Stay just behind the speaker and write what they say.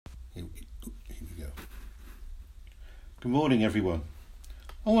Here we go. Good morning, everyone.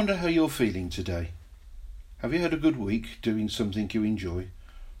 I wonder how you're feeling today. Have you had a good week doing something you enjoy?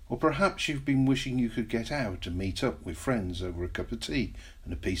 Or perhaps you've been wishing you could get out and meet up with friends over a cup of tea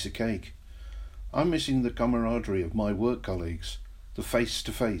and a piece of cake. I'm missing the camaraderie of my work colleagues, the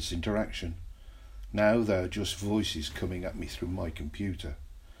face-to-face interaction. Now they're just voices coming at me through my computer.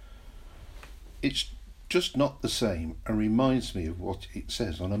 It's just not the same and reminds me of what it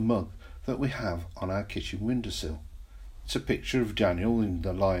says on a mug that we have on our kitchen windowsill. It's a picture of Daniel in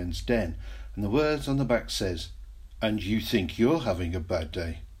the lion's den, and the words on the back says, "And you think you're having a bad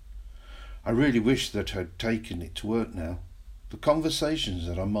day." I really wish that I'd taken it to work now, the conversations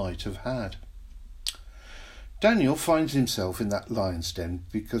that I might have had. Daniel finds himself in that lion's den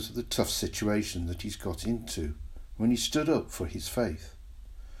because of the tough situation that he's got into when he stood up for his faith.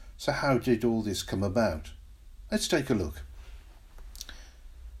 So how did all this come about? Let's take a look.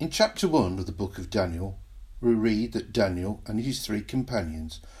 In chapter 1 of the book of Daniel, we read that Daniel and his 3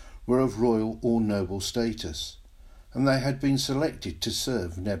 companions were of royal or noble status, and they had been selected to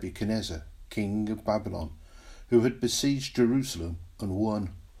serve Nebuchadnezzar, king of Babylon, who had besieged Jerusalem and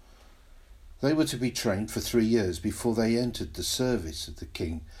won. They were to be trained for 3 years before they entered the service of the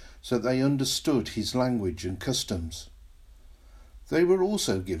king, so that they understood his language and customs. They were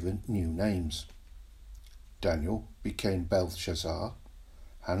also given new names. Daniel became Belshazzar,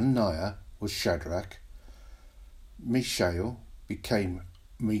 Hananiah was Shadrach, Mishael became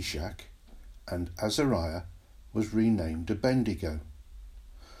Meshach, and Azariah was renamed Abednego.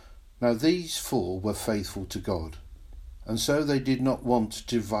 Now these 4 were faithful to God, and so they did not want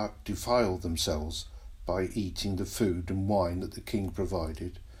to defile themselves by eating the food and wine that the king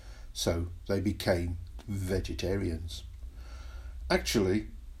provided, so they became vegetarians. Actually,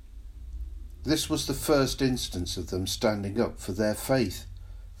 this was the first instance of them standing up for their faith.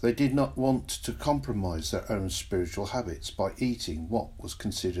 They did not want to compromise their own spiritual habits by eating what was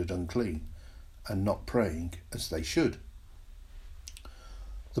considered unclean and not praying as they should.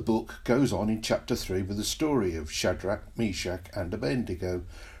 The book goes on in chapter 3 with the story of Shadrach, Meshach and Abednego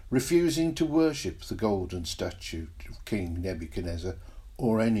refusing to worship the golden statue of King Nebuchadnezzar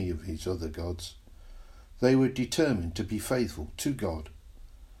or any of his other gods. They were determined to be faithful to God.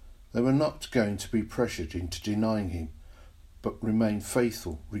 They were not going to be pressured into denying him, but remain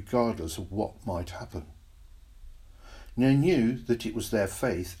faithful regardless of what might happen. They knew that it was their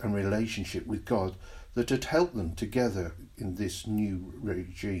faith and relationship with God that had helped them together in this new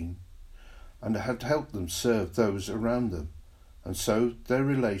regime and had helped them serve those around them, and so their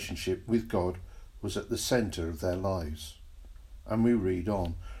relationship with God was at the centre of their lives. And we read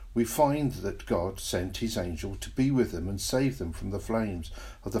on. We find that God sent his angel to be with them and save them from the flames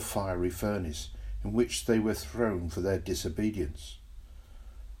of the fiery furnace in which they were thrown for their disobedience.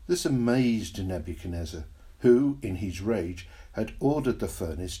 This amazed Nebuchadnezzar, who, in his rage, had ordered the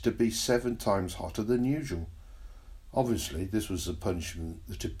furnace to be 7 times hotter than usual. Obviously, this was a punishment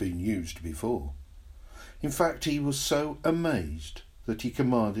that had been used before. In fact, he was so amazed that he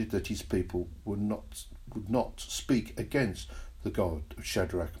commanded that his people would not speak against the God of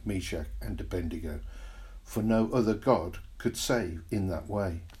Shadrach, Meshach and Abednego, for no other God could save in that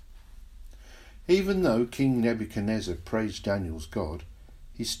way. Even though King Nebuchadnezzar praised Daniel's God,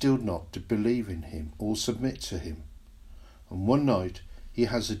 he still did not believe in him or submit to him. And one night he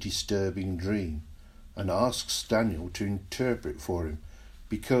has a disturbing dream and asks Daniel to interpret for him,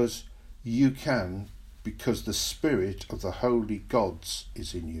 because the spirit of the holy gods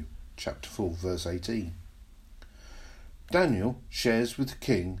is in you. Chapter 4 verse 18. Daniel shares with the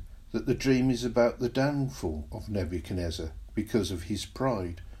king that the dream is about the downfall of Nebuchadnezzar because of his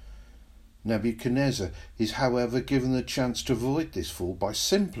pride. Nebuchadnezzar is, however, given the chance to avoid this fall by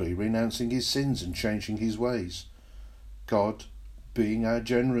simply renouncing his sins and changing his ways. God, being our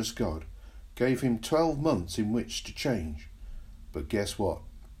generous God, gave him 12 months in which to change. But guess what?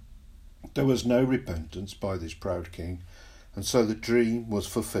 There was no repentance by this proud king, and so the dream was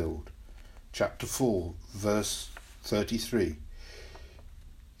fulfilled. Chapter 4, verse 33.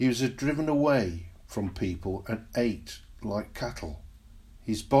 He was driven away from people and ate like cattle.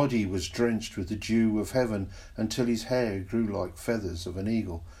 His body was drenched with the dew of heaven until his hair grew like feathers of an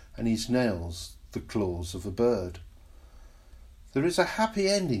eagle and his nails the claws of a bird. There is a happy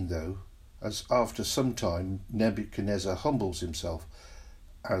ending though, as after some time Nebuchadnezzar humbles himself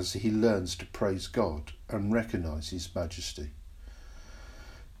as he learns to praise God and recognize his majesty.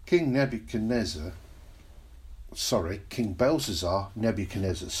 King Belshazzar,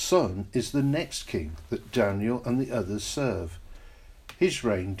 Nebuchadnezzar's son, is the next king that Daniel and the others serve. His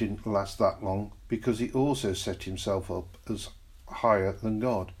reign didn't last that long because he also set himself up as higher than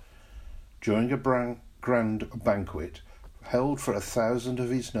God, during a grand banquet held for 1,000 of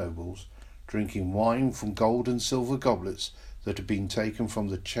his nobles, drinking wine from gold and silver goblets that had been taken from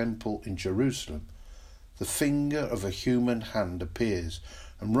the temple in Jerusalem, the finger of a human hand appears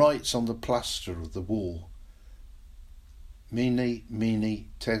and writes on the plaster of the wall, Mene, Mene,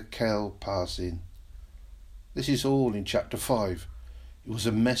 Tekel, Parsin. This is all in chapter 5. It was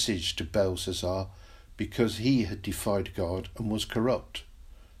a message to Belshazzar because he had defied God and was corrupt.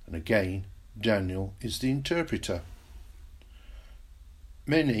 And again, Daniel is the interpreter.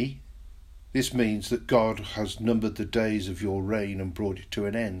 Mene, this means that God has numbered the days of your reign and brought it to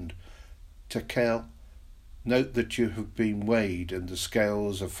an end. Tekel, note that you have been weighed and the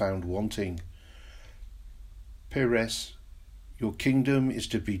scales have found wanting. Peres, your kingdom is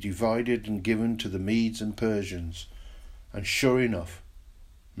to be divided and given to the Medes and Persians. And sure enough,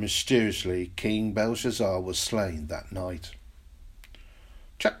 mysteriously, King Belshazzar was slain that night.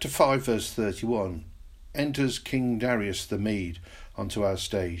 Chapter 5, verse 31, enters King Darius the Mede onto our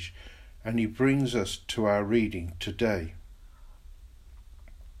stage, and he brings us to our reading today.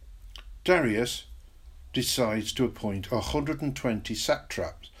 Darius decides to appoint 120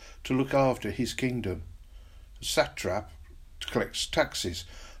 satraps to look after his kingdom. A satrap collects taxes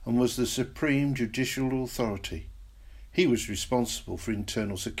and was the supreme judicial authority. He was responsible for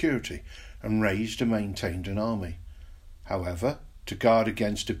internal security and raised and maintained an army. However, to guard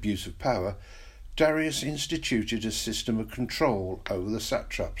against abuse of power, Darius instituted a system of control over the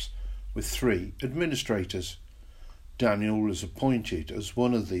satraps with 3 administrators. Daniel was appointed as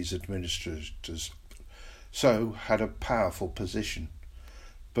one of these administrators, so had a powerful position,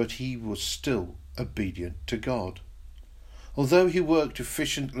 but he was still obedient to God. Although he worked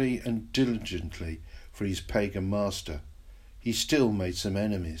efficiently and diligently for his pagan master, he still made some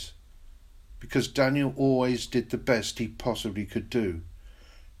enemies. Because Daniel always did the best he possibly could do,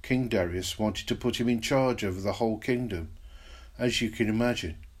 King Darius wanted to put him in charge over the whole kingdom. As you can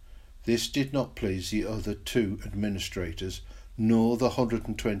imagine, this did not please the other 2 administrators, nor the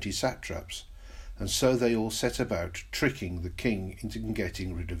 120 satraps, and so they all set about tricking the king into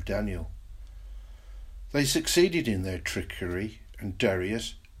getting rid of Daniel. They succeeded in their trickery, and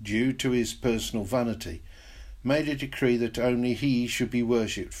Darius, due to his personal vanity, made a decree that only he should be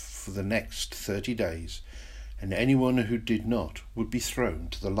worshipped for the next 30 days, and anyone who did not would be thrown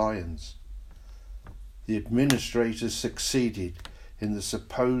to the lions. The administrators succeeded in the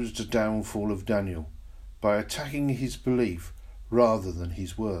supposed downfall of Daniel by attacking his belief rather than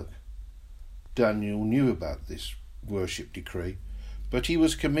his work. Daniel knew about this worship decree, but he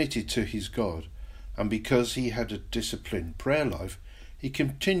was committed to his God, and because he had a disciplined prayer life, he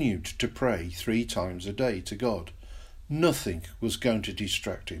continued to pray 3 times a day to God. Nothing was going to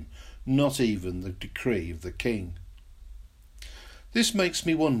distract him, not even the decree of the king. This makes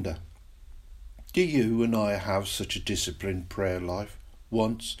me wonder, do you and I have such a disciplined prayer life,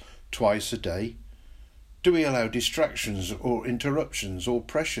 once, twice a day? Do we allow distractions or interruptions or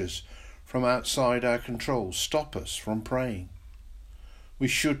pressures from outside our control stop us from praying? We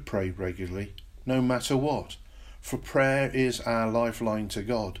should pray regularly, no matter what, for prayer is our lifeline to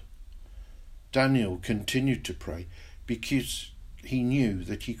God. Daniel continued to pray because he knew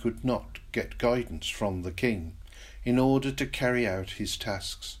that he could not get guidance from the king in order to carry out his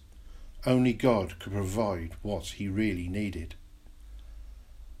tasks. Only God could provide what he really needed.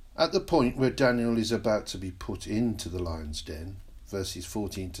 At the point where Daniel is about to be put into the lion's den, verses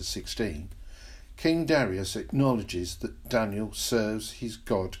 14 to 16, King Darius acknowledges that Daniel serves his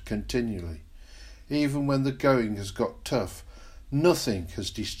God continually. Even when the going has got tough, nothing has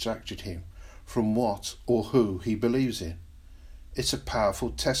distracted him from what or who he believes in. It's a powerful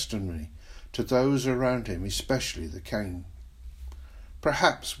testimony to those around him, especially the king.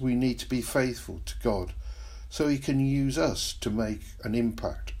 Perhaps we need to be faithful to God so he can use us to make an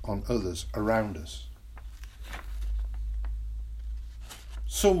impact on others around us.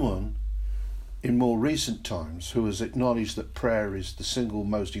 Someone in more recent times who has acknowledged that prayer is the single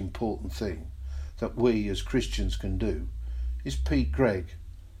most important thing that we as Christians can do is Pete Greig.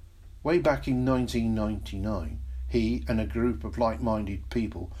 Way back in 1999, he and a group of like-minded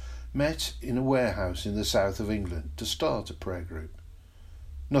people met in a warehouse in the south of England to start a prayer group.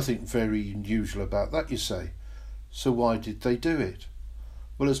 Nothing very unusual about that, you say. So why did they do it?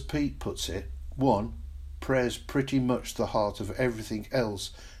 Well, as Pete puts it, 1, prayer's pretty much the heart of everything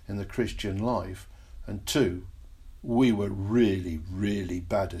else in the Christian life, and 2, we were really, really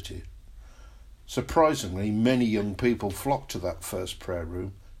bad at it. Surprisingly, many young people flocked to that first prayer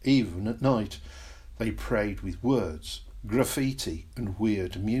room, even at night. They prayed with words, graffiti and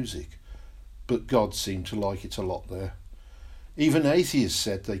weird music, but God seemed to like it a lot there. Even atheists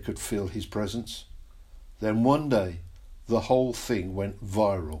said they could feel his presence. Then one day, the whole thing went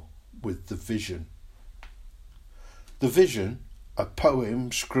viral with The Vision. The Vision, a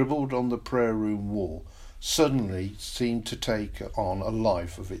poem scribbled on the prayer room wall, suddenly seemed to take on a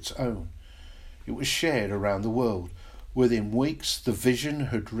life of its own. It was shared around the world. Within weeks, The Vision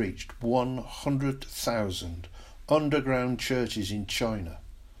had reached 100,000 underground churches in China,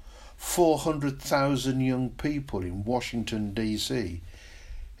 400,000 young people in Washington, D.C.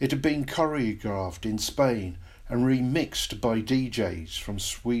 It had been choreographed in Spain and remixed by DJs from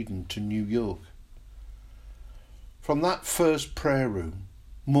Sweden to New York. From that first prayer room,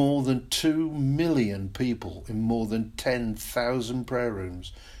 more than 2 million people in more than 10,000 prayer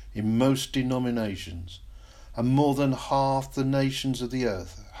rooms in most denominations, and more than half the nations of the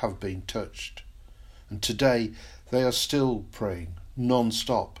earth have been touched. And today they are still praying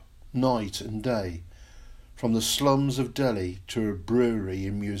non-stop, night and day, from the slums of Delhi to a brewery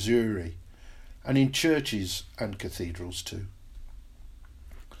in Missouri, and in churches and cathedrals too.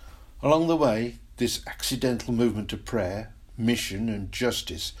 Along the way, this accidental movement of prayer, mission and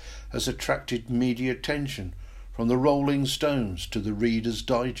justice has attracted media attention, from the Rolling Stones to the Reader's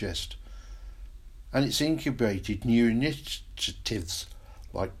Digest, and it's incubated new initiatives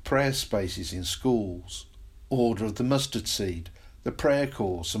like prayer spaces in schools, Order of the Mustard Seed, the Prayer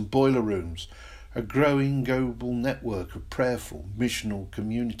Course and Boiler Rooms, a growing global network of prayerful missional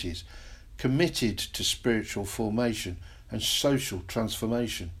communities committed to spiritual formation and social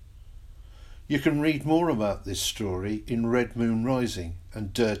transformation. You can read more about this story in Red Moon Rising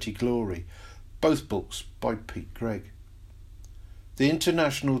and Dirty Glory, both books by Pete Greig. The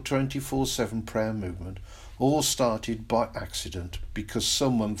international 24/7 prayer movement all started by accident because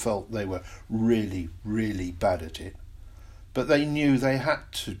someone felt they were really, really bad at it. But they knew they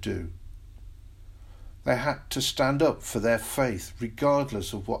had to. They had to stand up for their faith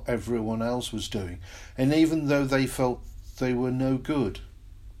regardless of what everyone else was doing, and even though they felt they were no good.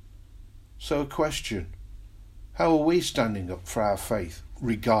 So a question: how are we standing up for our faith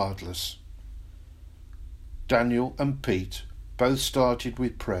regardless? Daniel and Pete both started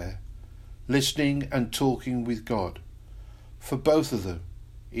with prayer, listening and talking with God. For both of them,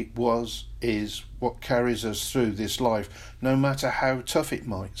 it is what carries us through this life, no matter how tough it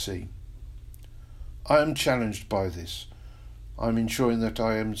might seem. I am challenged by this. I'm ensuring that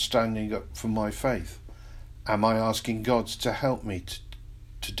I am standing up for my faith. Am I asking God to help me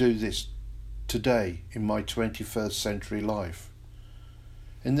to do this today in my 21st century life?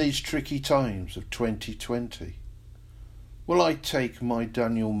 In these tricky times of 2020? Will I take my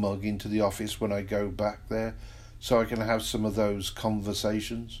Daniel mug into the office when I go back there so I can have some of those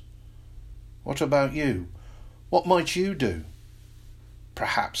conversations? What about you? What might you do?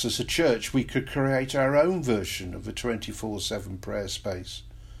 Perhaps as a church we could create our own version of a 24/7 prayer space.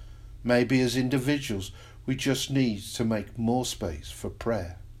 Maybe as individuals we just need to make more space for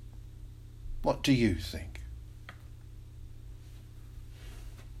prayer. What do you think?